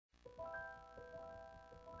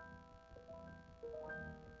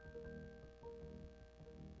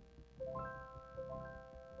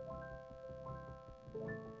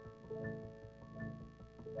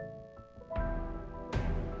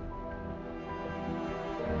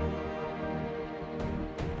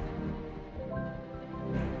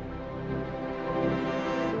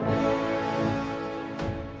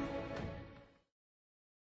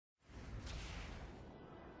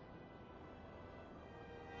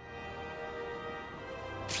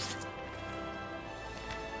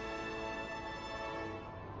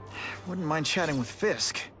Wouldn't mind chatting with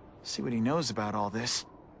Fisk, see what he knows about all this.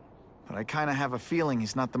 But I kinda have a feeling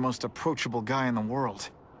he's not the most approachable guy in the world.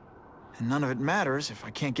 And none of it matters if I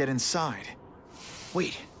can't get inside.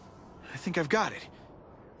 Wait, I think I've got it.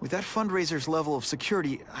 With that fundraiser's level of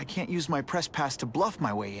security, I can't use my press pass to bluff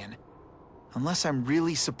my way in. Unless I'm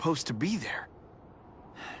really supposed to be there.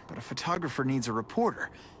 But a photographer needs a reporter,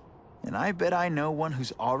 and I bet I know one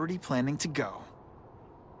who's already planning to go.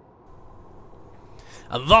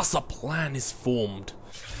 And thus a plan is formed.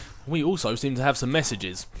 We also seem to have some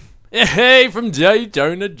messages. Hey, from J.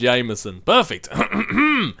 Jonah Jameson. Perfect.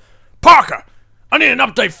 Parker! I need an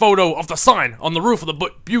update photo of the sign on the roof of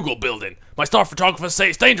the Bugle building. My star photographers say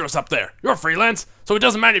it's dangerous up there. You're freelance, so it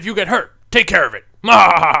doesn't matter if you get hurt. Take care of it.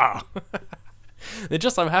 It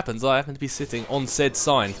just so happens I happen to be sitting on said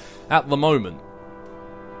sign at the moment.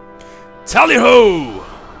 Tally-ho!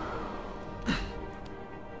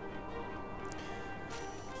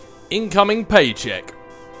 Incoming paycheck.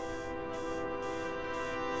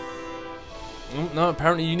 No,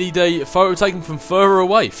 apparently you need a photo taken from further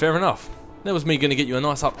away. Fair enough. That was me going to get you a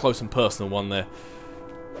nice up close and personal one there.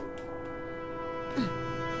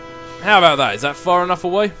 How about that? Is that far enough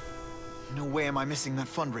away? No way am I missing that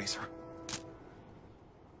fundraiser.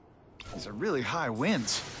 These are really high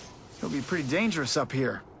winds. It'll be pretty dangerous up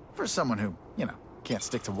here. For someone who, you know, can't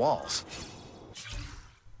stick to walls.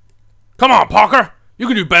 Come on, Parker! You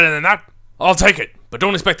can do better than that. I'll take it, but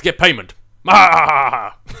don't expect to get payment.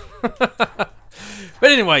 But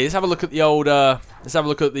anyway, let's have a look at the old. Let's have a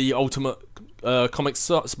look at the ultimate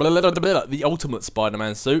the ultimate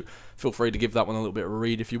Spider-Man suit. Feel free to give that one a little bit of a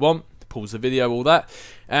read if you want. Pause the video, all that.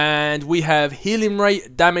 And we have healing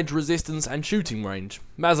rate, damage resistance, and shooting range.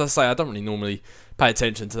 As I say, I don't really normally pay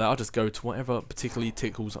attention to that. I'll just go to whatever particularly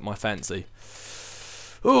tickles my fancy.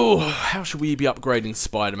 Oh, how should we be upgrading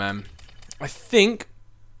Spider-Man? I think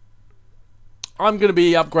I'm going to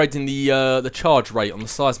be upgrading the charge rate on the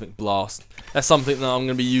seismic blast. That's something that I'm going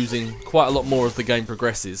to be using quite a lot more as the game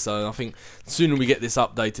progresses. So I think the sooner we get this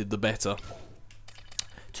updated, the better.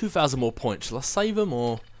 2,000 more points. Shall I save them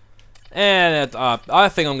or? I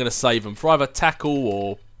think I'm going to save them for either tackle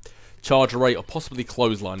or charge rate or possibly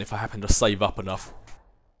clothesline if I happen to save up enough.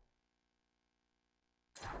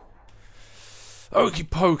 Okie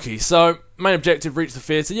pokey, so main objective, reach the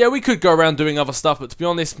theatre. Yeah, we could go around doing other stuff, but to be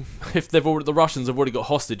honest, if the Russians have already got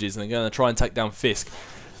hostages and they're going to try and take down Fisk,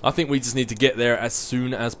 I think we just need to get there as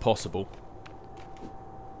soon as possible.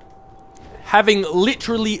 Having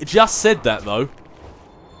literally just said that though,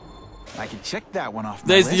 I can check that one off.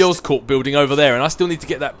 There's the Oscorp building over there, and I still need to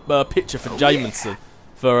get that picture for Jameson,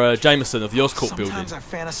 Jameson of the Oscorp building. Sometimes I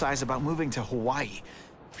fantasize about moving to Hawaii,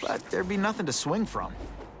 but there'd be nothing to swing from.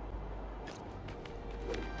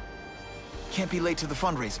 Can't be late to the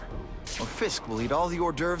fundraiser, or Fisk will eat all the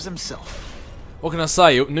hors d'oeuvres himself. What can I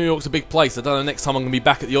say? New York's a big place. I don't know next time I'm going to be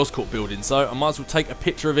back at the Oscorp building, so I might as well take a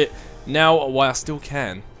picture of it now while I still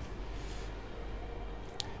can.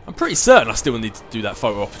 I'm pretty certain I still need to do that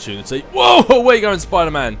photo opportunity. Whoa, where you going,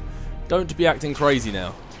 Spider-Man? Don't be acting crazy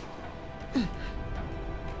now.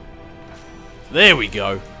 There we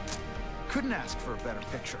go. Couldn't ask for a better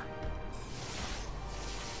picture.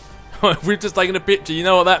 We've just taken a picture, you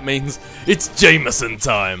know what that means. It's Jameson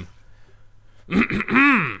time.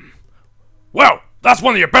 Well, that's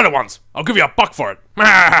one of your better ones. I'll give you $1 for it.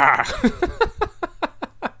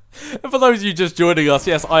 And for those of you just joining us,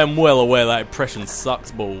 yes, I am well aware that impression sucks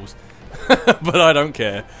balls. But I don't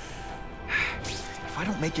care. If I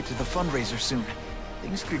don't make it to the fundraiser soon,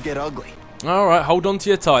 things could get ugly. Alright, hold on to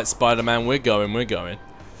your tight, Spider-Man. We're going, we're going.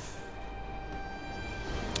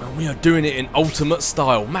 And we are doing it in ultimate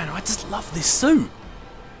style. Man, I just love this suit.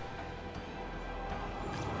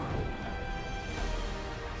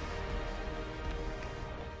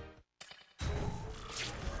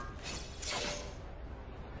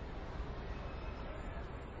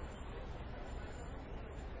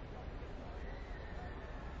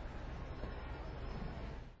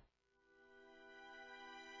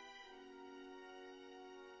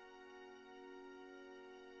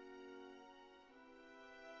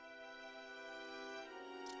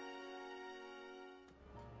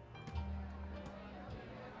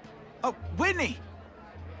 Oh, Whitney!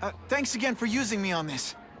 Thanks again for using me on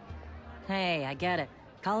this. Hey, I get it.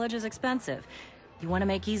 College is expensive. You want to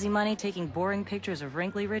make easy money taking boring pictures of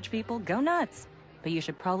wrinkly rich people? Go nuts. But you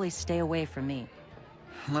should probably stay away from me.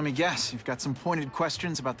 Let me guess, you've got some pointed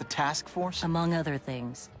questions about the task force? Among other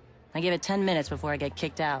things. I give it 10 minutes before I get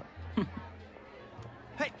kicked out.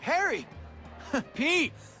 Hey, Harry!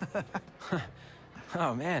 Pete!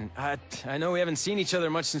 Oh man, I know we haven't seen each other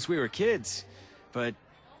much since we were kids, but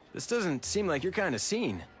this doesn't seem like your kind of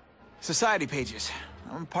scene. Society pages.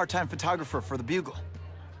 I'm a part-time photographer for the Bugle.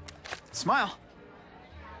 Smile.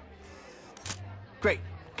 Great.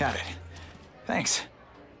 Got it. Thanks.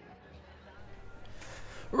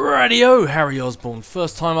 Radio, Harry Osborn.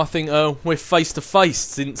 First time I think we're face to face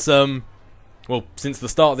since well, since the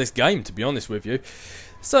start of this game, to be honest with you.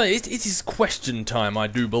 So it is question time, I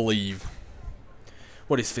do believe.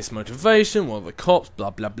 What is Fisk's motivation? What are the cops?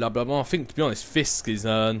 Blah blah blah blah blah. I think, to be honest, Fisk is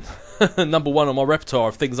number one on my repertoire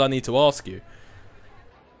of things I need to ask you.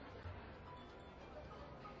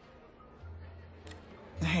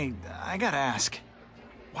 Hey, I gotta ask,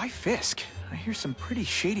 why Fisk? I hear some pretty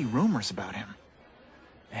shady rumors about him.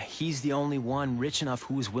 He's the only one rich enough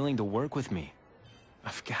who is willing to work with me.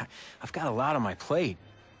 I've got a lot on my plate.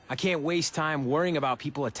 I can't waste time worrying about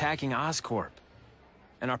people attacking Oscorp.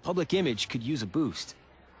 And our public image could use a boost.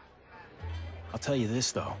 I'll tell you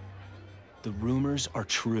this, though. The rumors are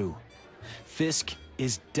true. Fisk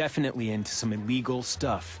is definitely into some illegal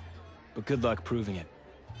stuff. But good luck proving it.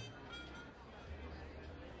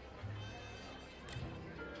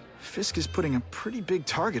 Fisk is putting a pretty big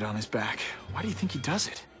target on his back. Why do you think he does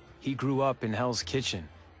it? He grew up in Hell's Kitchen.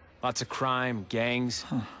 Lots of crime, gangs.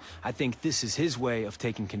 I think this is his way of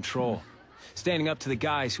taking control. Standing up to the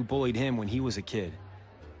guys who bullied him when he was a kid.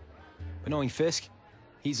 But knowing Fisk,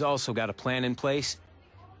 he's also got a plan in place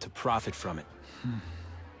to profit from it.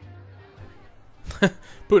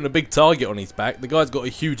 Putting a big target on his back. The guy's got a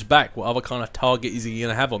huge back. What other kind of target is he going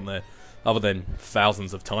to have on there? Other than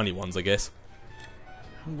thousands of tiny ones, I guess.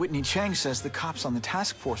 Whitney Chang says the cops on the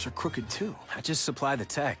task force are crooked too. I just supply the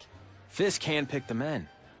tech. Fisk handpicked the men.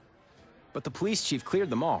 But the police chief cleared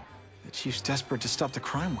them all. The chief's desperate to stop the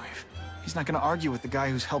crime wave. He's not going to argue with the guy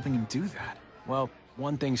who's helping him do that. Well,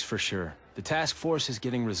 one thing's for sure. The task force is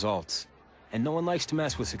getting results. And no one likes to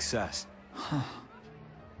mess with success.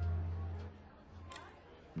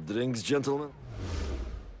 Drinks, gentlemen?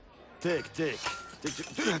 Take.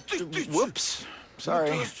 Whoops.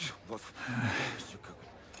 Sorry.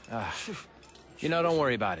 You know, don't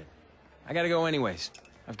worry about it. I gotta go anyways.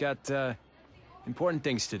 I've got, important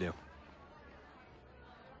things to do.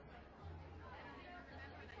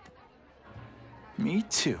 Me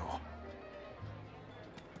too.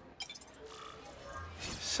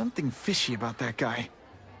 Something fishy about that guy.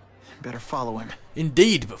 Better follow him.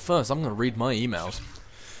 Indeed, but first I'm going to read my emails.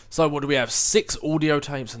 So what do we have? 6 audio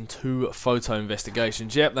tapes and 2 photo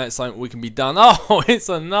investigations. Yep, that's something we can be done. Oh, it's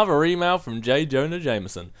another email from J. Jonah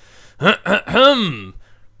Jameson.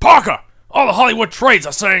 Parker! All the Hollywood trades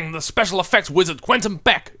are saying the special effects wizard Quentin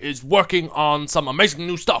Beck is working on some amazing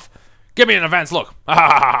new stuff. Give me an advance look.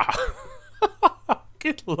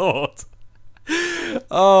 Good lord.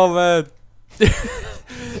 Oh, man.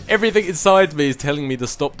 Everything inside me is telling me to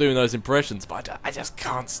stop doing those impressions, but I just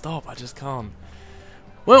can't stop. I just can't.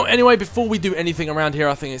 Well, anyway, before we do anything around here,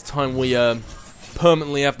 I think it's time we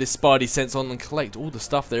permanently have this spidey sense on and collect all the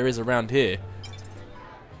stuff there is around here.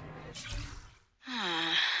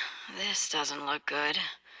 This doesn't look good.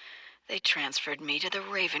 They transferred me to the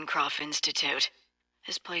Ravencroft Institute.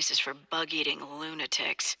 This place is for bug-eating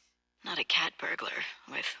lunatics, not a cat burglar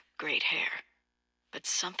with great hair. But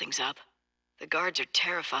something's up. The guards are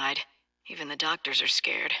terrified. Even the doctors are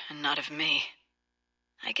scared, and not of me.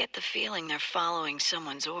 I get the feeling they're following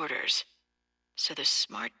someone's orders. So the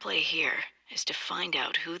smart play here is to find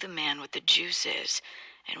out who the man with the juice is,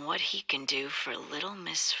 and what he can do for little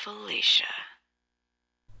Miss Felicia.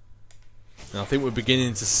 Now, I think we're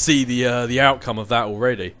beginning to see the outcome of that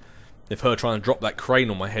already. If her trying to drop that crane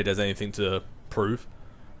on my head has anything to prove.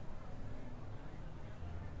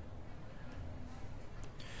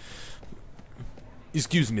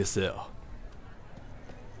 Excuse me, sir.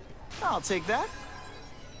 I'll take that.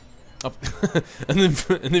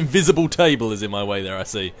 An invisible table is in my way there, I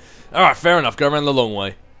see. Alright, fair enough. Go around the long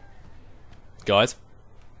way. Guys.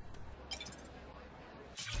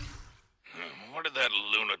 What did that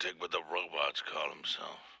lunatic with the robots call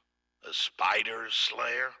himself? A spider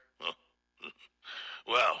slayer?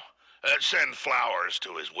 Well, send flowers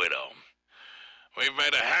to his widow. We've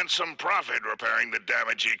made a handsome profit repairing the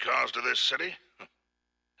damage he caused to this city.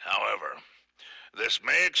 However, this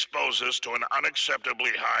may expose us to an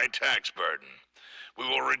unacceptably high tax burden. We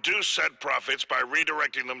will reduce said profits by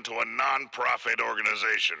redirecting them to a non-profit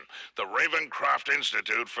organization, the Ravencroft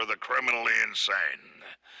Institute for the Criminally Insane.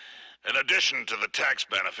 In addition to the tax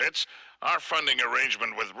benefits, our funding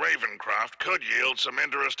arrangement with Ravencroft could yield some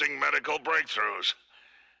interesting medical breakthroughs.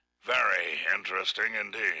 Very interesting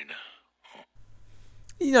indeed.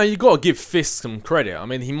 you know, you got to give Fisk some credit. I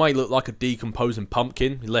mean, he might look like a decomposing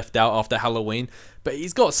pumpkin he left out after Halloween, but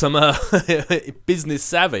he's got some business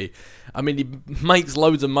savvy. I mean, he makes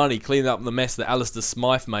loads of money cleaning up the mess that Alistair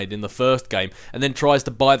Smythe made in the first game, and then tries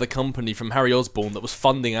to buy the company from Harry Osborn that was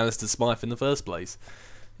funding Alistair Smythe in the first place.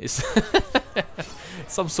 It's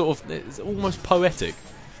some sort of, it's almost poetic.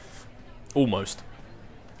 Almost.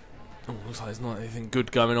 Oh, looks like there's not anything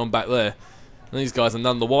good going on back there. And these guys are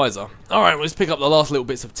none the wiser. Alright, let's pick up the last little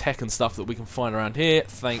bits of tech and stuff that we can find around here.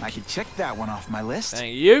 I can check that one off my list.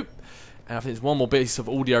 Thank you. And I think there's one more piece of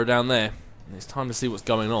audio down there. And it's time to see what's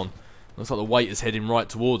going on. Looks like the waiter's heading right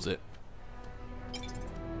towards it.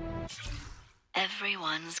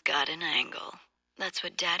 Everyone's got an angle. That's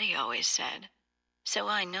what Daddy always said. So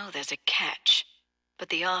I know there's a catch. But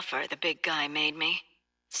the offer the big guy made me,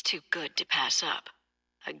 it's too good to pass up.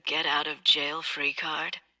 A get-out-of-jail-free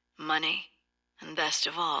card, money, and best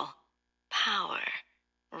of all, power.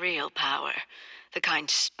 Real power. The kind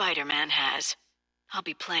Spider-Man has. I'll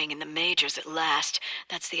be playing in the majors at last.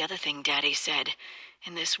 That's the other thing Daddy said.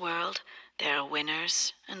 In this world, there are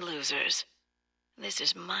winners and losers. This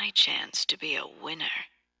is my chance to be a winner.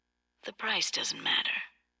 The price doesn't matter.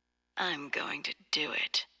 I'm going to do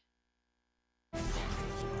it.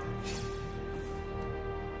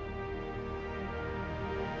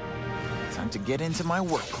 Time to get into my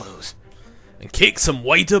work clothes. And kick some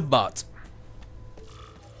waiter butt.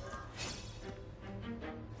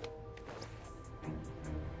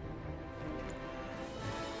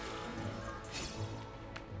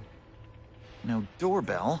 No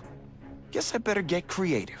doorbell. Guess I better get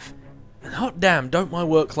creative. And hot damn, don't my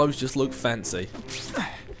work clothes just look fancy?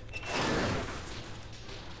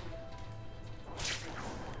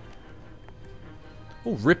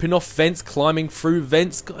 Oh, ripping off vents, climbing through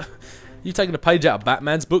vents. You taking a page out of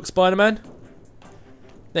Batman's book, Spider-Man?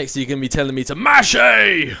 Next you're going to be telling me to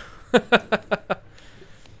mashy!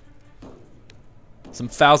 Some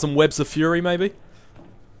thousand webs of fury, maybe?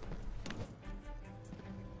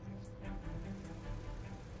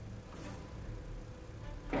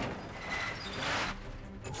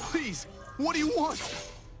 Please, what do you want?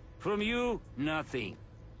 From you, nothing.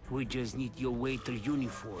 We just need your waiter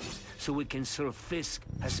uniforms so we can serve Fisk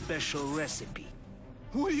a special recipe.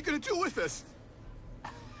 What are you gonna do with us?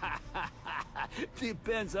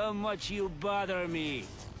 Depends how much you bother me.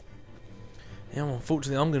 Yeah, well,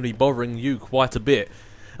 unfortunately I'm going to be bothering you quite a bit.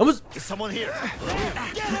 Is someone here?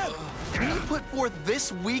 Get him! When you put forth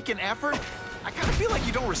this week in effort, I kind of feel like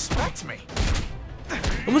you don't respect me.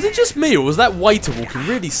 And was it just me, or was that waiter walking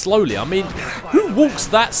really slowly? I mean, who walks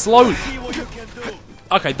that slowly? See what you can do.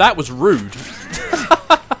 Okay, that was rude.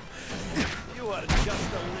 You are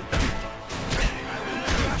just a little.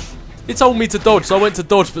 It told me to dodge, so I went to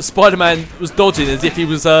dodge, but Spider-Man was dodging as if he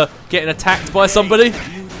was getting attacked by somebody.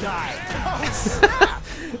 You die.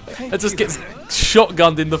 And just gets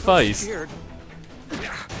shotgunned in the face.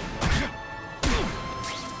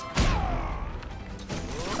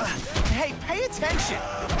 Hey, pay attention!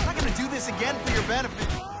 I'm not gonna do this again for your benefit.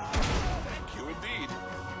 Thank you indeed.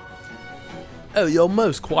 Oh, you're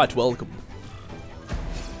most quite welcome.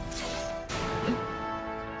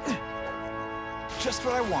 Just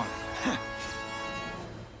what I want.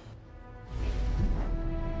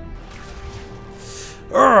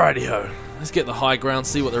 Alrighty-ho. Let's get the high ground,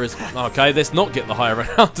 see what there is. Okay, let's not get the high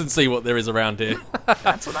ground and see what there is around here.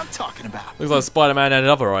 That's what I'm talking about. Looks like Spider-Man had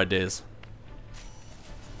other ideas.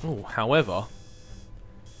 Oh, however,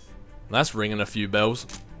 that's ringing a few bells.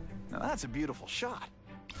 Now that's a beautiful shot.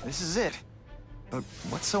 This is it. But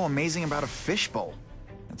what's so amazing about a fishbowl?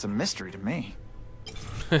 It's a mystery to me.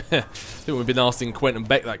 I think we've been asking Quentin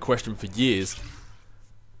Beck that question for years.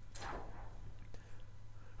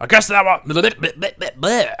 I guess that one.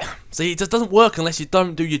 See, it just doesn't work unless you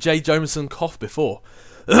don't do your J. Jameson cough before.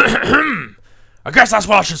 I guess that's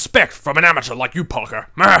what I should expect from an amateur like you, Parker.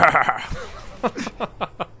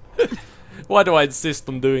 Why do I insist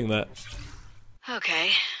on doing that? Okay,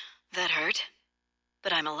 that hurt.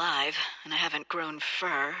 But I'm alive, and I haven't grown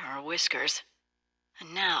fur or whiskers.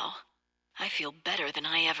 And now, I feel better than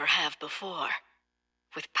I ever have before.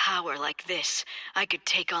 With power like this, I could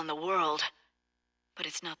take on the world. But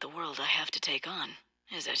it's not the world I have to take on,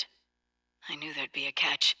 is it? I knew there'd be a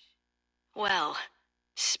catch. Well,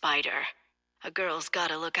 Spider, a girl's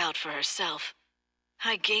gotta look out for herself.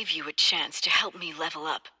 I gave you a chance to help me level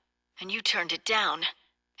up, and you turned it down.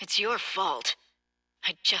 It's your fault.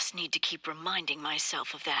 I just need to keep reminding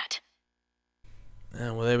myself of that.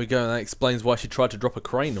 Yeah, well, there we go. That explains why she tried to drop a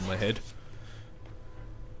crane on my head.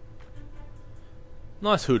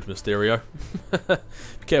 Nice hood, Mysterio.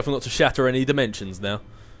 Be careful not to shatter any dimensions now.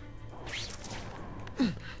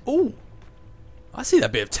 Ooh. I see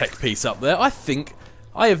that bit of tech piece up there. I think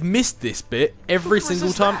I have missed this bit every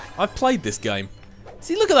single time I've played this game.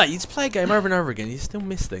 See, look at that. You just play a game over and over again. You still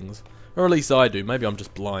miss things. Or at least I do. Maybe I'm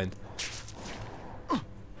just blind.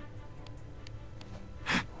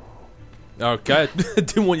 Okay.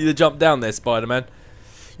 Didn't want you to jump down there, Spider-Man.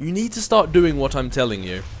 You need to start doing what I'm telling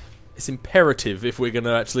you. It's imperative if we're going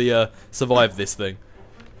to actually survive this thing.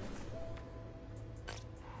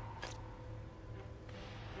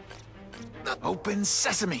 Open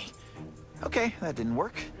sesame. Okay, that didn't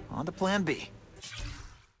work. On to plan B.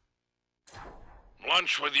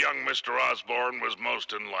 Lunch with young Mr. Osborn was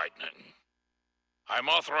most enlightening. I'm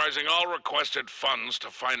authorizing all requested funds to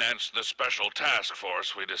finance the special task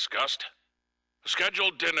force we discussed.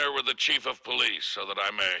 Schedule dinner with the chief of police so that I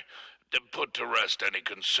may put to rest any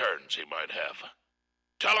concerns he might have.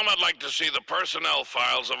 Tell him I'd like to see the personnel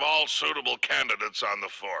files of all suitable candidates on the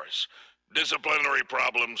force. Disciplinary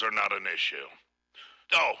problems are not an issue.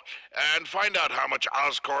 Oh, and find out how much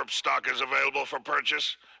Oscorp stock is available for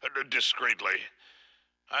purchase, discreetly.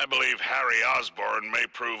 I believe Harry Osborn may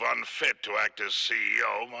prove unfit to act as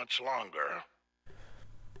CEO much longer.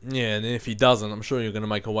 Yeah, and if he doesn't, I'm sure you're going to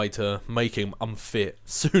make a way to make him unfit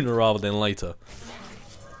sooner rather than later.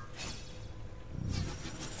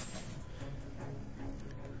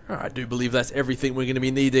 I do believe that's everything we're going to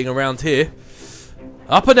be needing around here.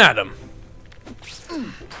 Up and at 'em!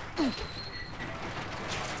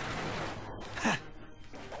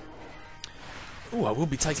 Oh, I will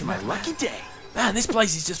be taking My lucky day. Man, this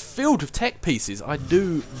place is just filled with tech pieces. I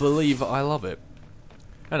do believe I love it.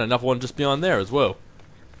 And another one just behind there as well.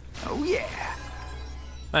 Oh yeah.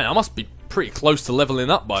 Man, I must be pretty close to leveling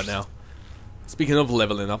up by now. Speaking of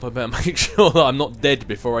leveling up, I better make sure that I'm not dead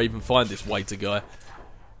before I even find this waiter guy.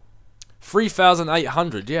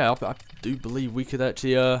 3,800, yeah, I do believe we could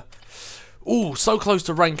actually, ooh, so close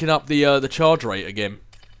to ranking up the charge rate again.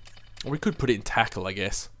 We could put it in tackle, I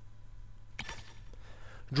guess.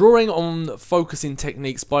 Drawing on focusing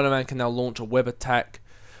technique, Spider-Man can now launch a web attack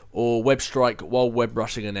or web strike while web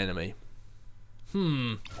rushing an enemy.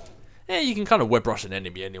 Yeah, you can kind of web rush an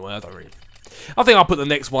enemy anyway, I think I'll put the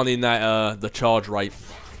next one in that, the charge rate.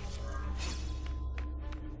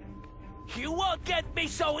 You won't get me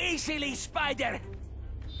so easily, Spider!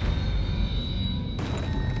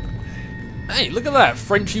 Hey, look at that,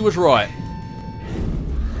 Frenchie was right.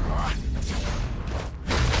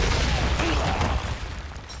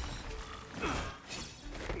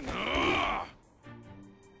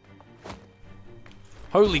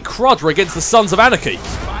 Holy crud, we're against the Sons of Anarchy.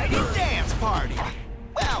 Spidey dance party.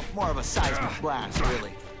 Well, more of a seismic blast,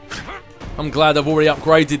 really. I'm glad I've already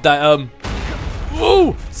upgraded that,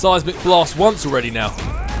 ooh, seismic blast once already now.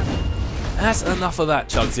 That's enough of that,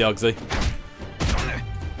 Chugsy Ugsy.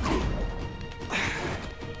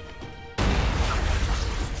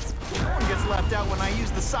 No one gets left out when I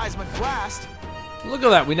use the seismic blast. Look at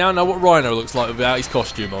that, we now know what Rhino looks like without his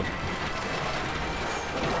costume on.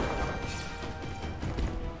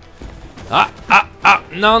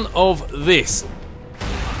 None of this.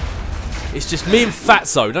 It's just me and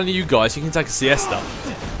Fatso, none of you guys, you can take a siesta.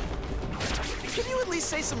 Can you at least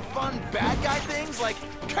say some fun bad guy things like,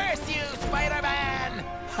 "Curse you, Spider-Man"?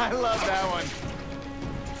 I love that one.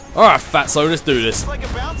 Alright, Fatso, let's do this. It's like a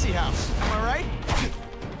bouncy house, am I right?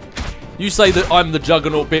 You say that I'm the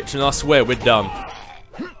Juggernaut bitch and I swear we're done.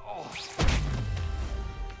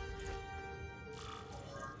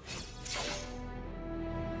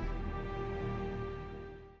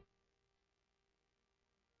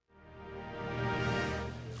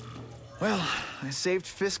 Well, I saved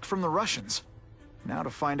Fisk from the Russians. Now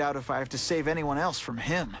to find out if I have to save anyone else from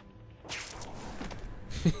him.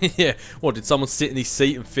 Yeah, what, did someone sit in his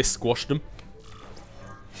seat and Fisk squashed him?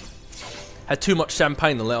 Had too much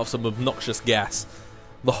champagne and let off some obnoxious gas.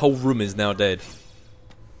 The whole room is now dead.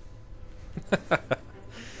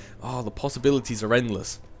 Oh, the possibilities are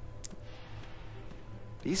endless.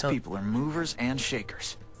 These people are movers and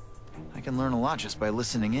shakers. I can learn a lot just by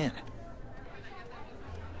listening in.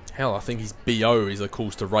 Hell, I think his BO is a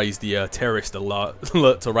cause to raise the terrorist alert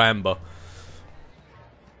to Rambo.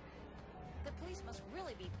 The police must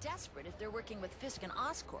really be desperate if they're working with Fisk and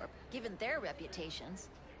Oscorp, given their reputations.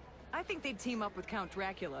 I think they'd team up with Count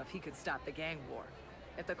Dracula if he could stop the gang war.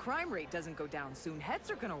 If the crime rate doesn't go down soon,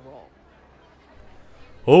 heads are gonna roll.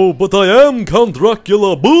 Oh, but I am Count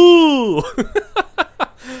Dracula, boo!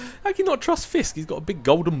 How can you not trust Fisk? He's got a big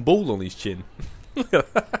golden ball on his chin.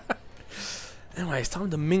 Anyway, it's time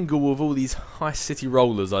to mingle with all these high city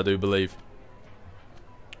rollers, I do believe.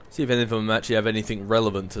 See if any of them actually have anything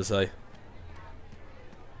relevant to say.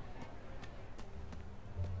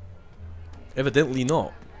 Evidently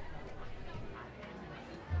not.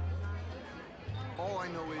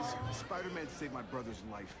 know is Spider-Man saved my brother's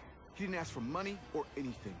life. He didn't ask for money or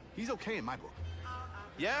anything. He's okay in my book.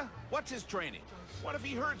 Yeah? What's his training? What if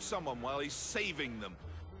he hurts someone while he's saving them?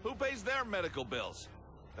 Who pays their medical bills?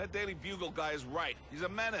 That Daily Bugle guy is right. He's a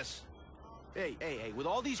menace. Hey, with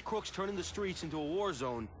all these crooks turning the streets into a war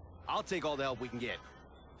zone, I'll take all the help we can get.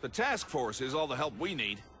 The task force is all the help we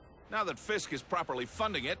need. Now that Fisk is properly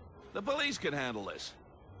funding it, the police can handle this.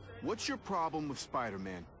 What's your problem with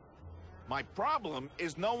Spider-Man? My problem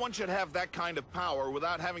is no one should have that kind of power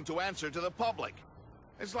without having to answer to the public.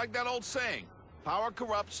 It's like that old saying, power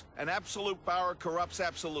corrupts, and absolute power corrupts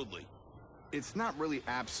absolutely. It's not really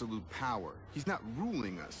absolute power. He's not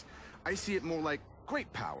ruling us. I see it more like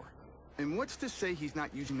great power. And what's to say he's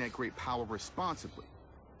not using that great power responsibly?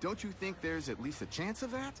 Don't you think there's at least a chance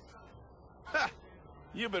of that? Ha!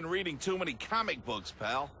 You've been reading too many comic books,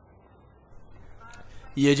 pal.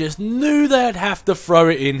 You just knew they'd have to throw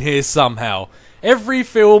it in here somehow. Every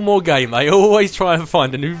film or game, they always try and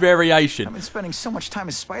find a new variation. I've been spending so much time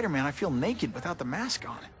as Spider-Man, I feel naked without the mask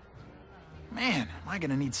on. Man, am I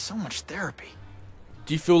gonna need so much therapy.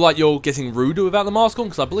 Do you feel like you're getting ruder without the mask on?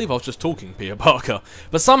 Because I believe I was just talking Peter Parker.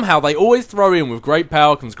 But somehow they always throw in with great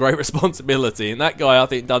power comes great responsibility. And that guy, I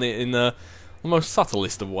think, done it in the most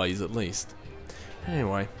subtlest of ways, at least.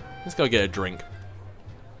 Anyway, let's go get a drink.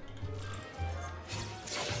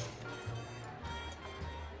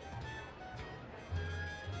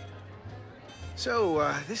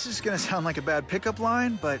 So, this is gonna sound like a bad pickup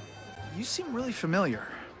line, but you seem really familiar.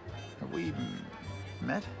 Have we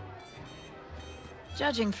met?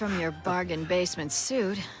 Judging from your bargain basement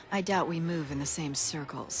suit, I doubt we move in the same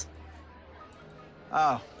circles.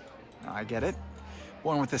 Oh, I get it.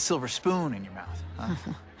 One with a silver spoon in your mouth,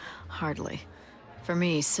 huh? Hardly. For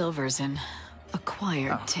me, silver's an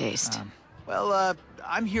acquired taste. Well,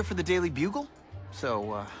 I'm here for the Daily Bugle,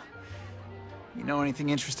 so, you know anything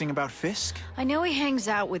interesting about Fisk? I know he hangs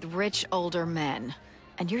out with rich older men,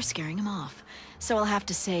 and you're scaring him off, so I'll have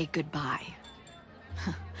to say goodbye.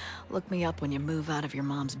 Look me up when you move out of your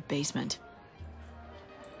mom's basement.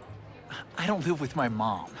 I don't live with my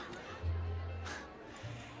mom.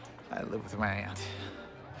 I live with my aunt.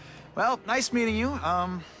 Well, nice meeting you.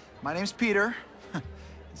 My name's Peter.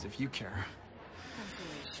 As if you care.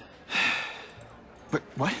 But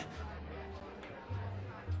what?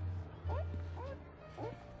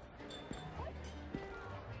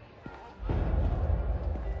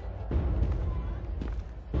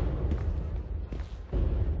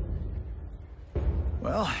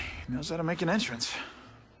 Well, he knows how to make an entrance.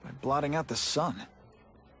 By blotting out the sun.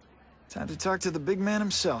 Time to talk to the big man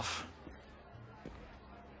himself.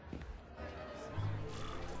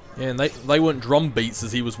 Yeah, and they weren't drum beats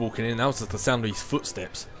as he was walking in. That was just the sound of his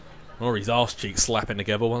footsteps. Or his arse cheeks slapping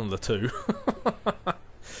together, one of the two.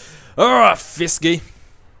 Alright, Fisky.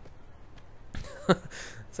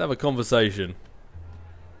 Let's have a conversation.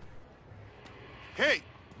 Hey,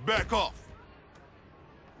 back off.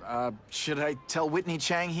 Should I tell Whitney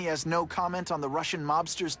Chang he has no comment on the Russian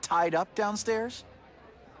mobsters tied up downstairs?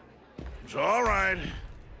 It's all right.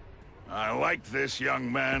 I like this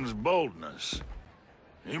young man's boldness.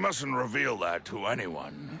 He mustn't reveal that to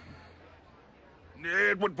anyone.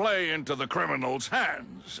 It would play into the criminals'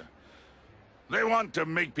 hands. They want to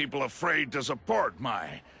make people afraid to support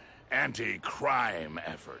my anti-crime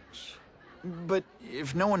efforts. But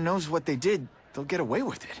if no one knows what they did, they'll get away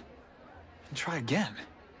with it. And try again.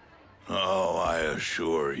 Oh, I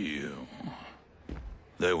assure you,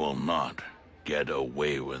 they will not get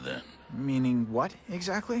away with it. Meaning what,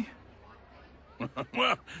 exactly?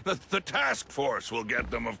 Well, the task force will get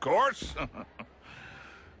them, of course.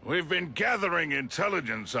 We've been gathering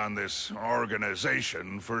intelligence on this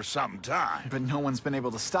organization for some time. But no one's been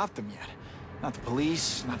able to stop them yet. Not the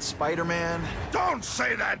police, not Spider-Man. Don't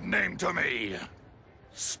say that name to me!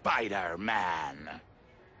 Spider-Man.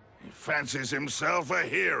 He fancies himself a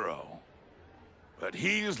hero. But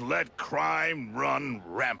he's let crime run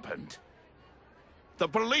rampant. The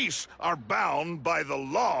police are bound by the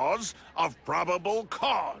laws of probable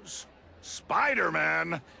cause.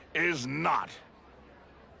 Spider-Man is not.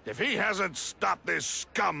 If he hasn't stopped this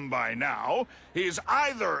scum by now, he's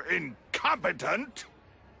either incompetent,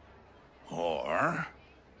 or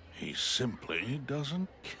he simply doesn't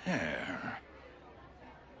care.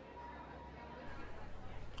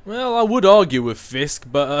 Well, I would argue with Fisk,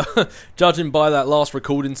 but judging by that last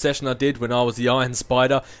recording session I did when I was the Iron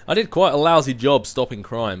Spider, I did quite a lousy job stopping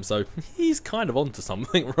crime, so he's kind of onto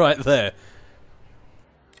something right there.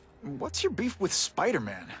 What's your beef with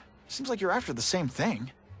Spider-Man? Seems like you're after the same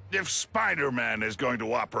thing. If Spider-Man is going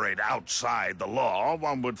to operate outside the law,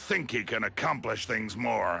 one would think he can accomplish things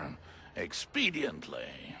more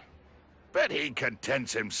expediently. Bet he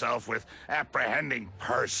contents himself with apprehending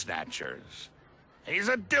purse snatchers. He's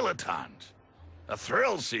a dilettante, a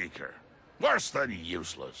thrill seeker, worse than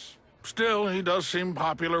useless. Still, he does seem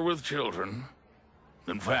popular with children.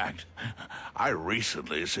 In fact, I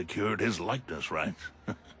recently secured his likeness rights.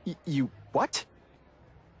 You what?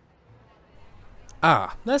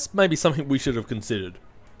 Ah, that's maybe something we should have considered.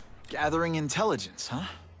 Gathering intelligence, huh?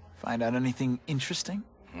 Find out anything interesting?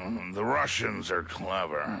 The Russians are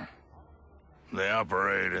clever. They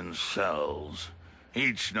operate in cells,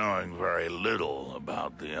 each knowing very little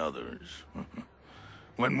about the others.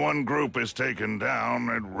 When one group is taken down,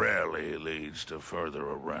 it rarely leads to further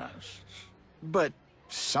arrests. But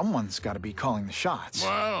someone's got to be calling the shots.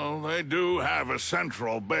 Well, they do have a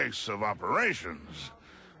central base of operations,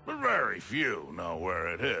 but very few know where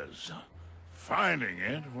it is. Finding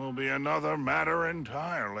it will be another matter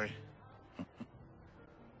entirely.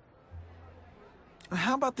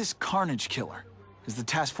 How about this Carnage killer? Is the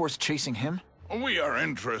task force chasing him? We are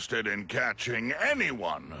interested in catching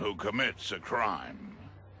anyone who commits a crime.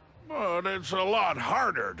 But it's a lot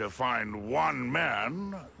harder to find one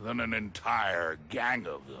man than an entire gang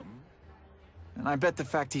of them. And I bet the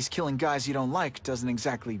fact he's killing guys you don't like doesn't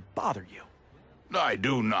exactly bother you. I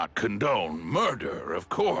do not condone murder, of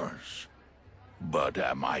course. But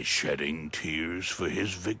am I shedding tears for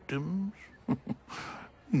his victims?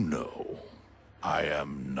 No, I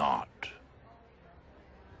am not.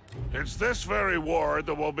 It's this very war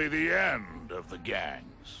that will be the end of the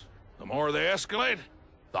gangs. The more they escalate,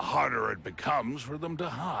 the harder it becomes for them to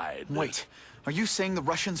hide. Wait, are you saying the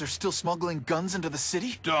Russians are still smuggling guns into the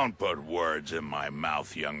city? Don't put words in my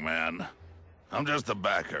mouth, young man. I'm just a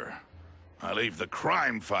backer. I leave the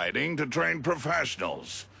crime fighting to trained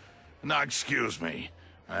professionals. Now, excuse me.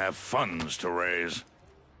 I have funds to raise.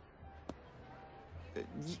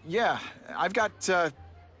 Yeah, I've got,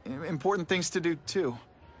 important things to do, too.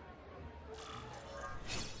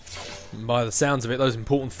 By the sounds of it, those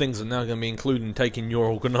important things are now going to be including taking your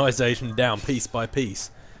organisation down piece by piece.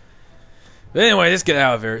 But anyway, let's get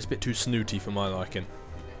out of here. It's a bit too snooty for my liking.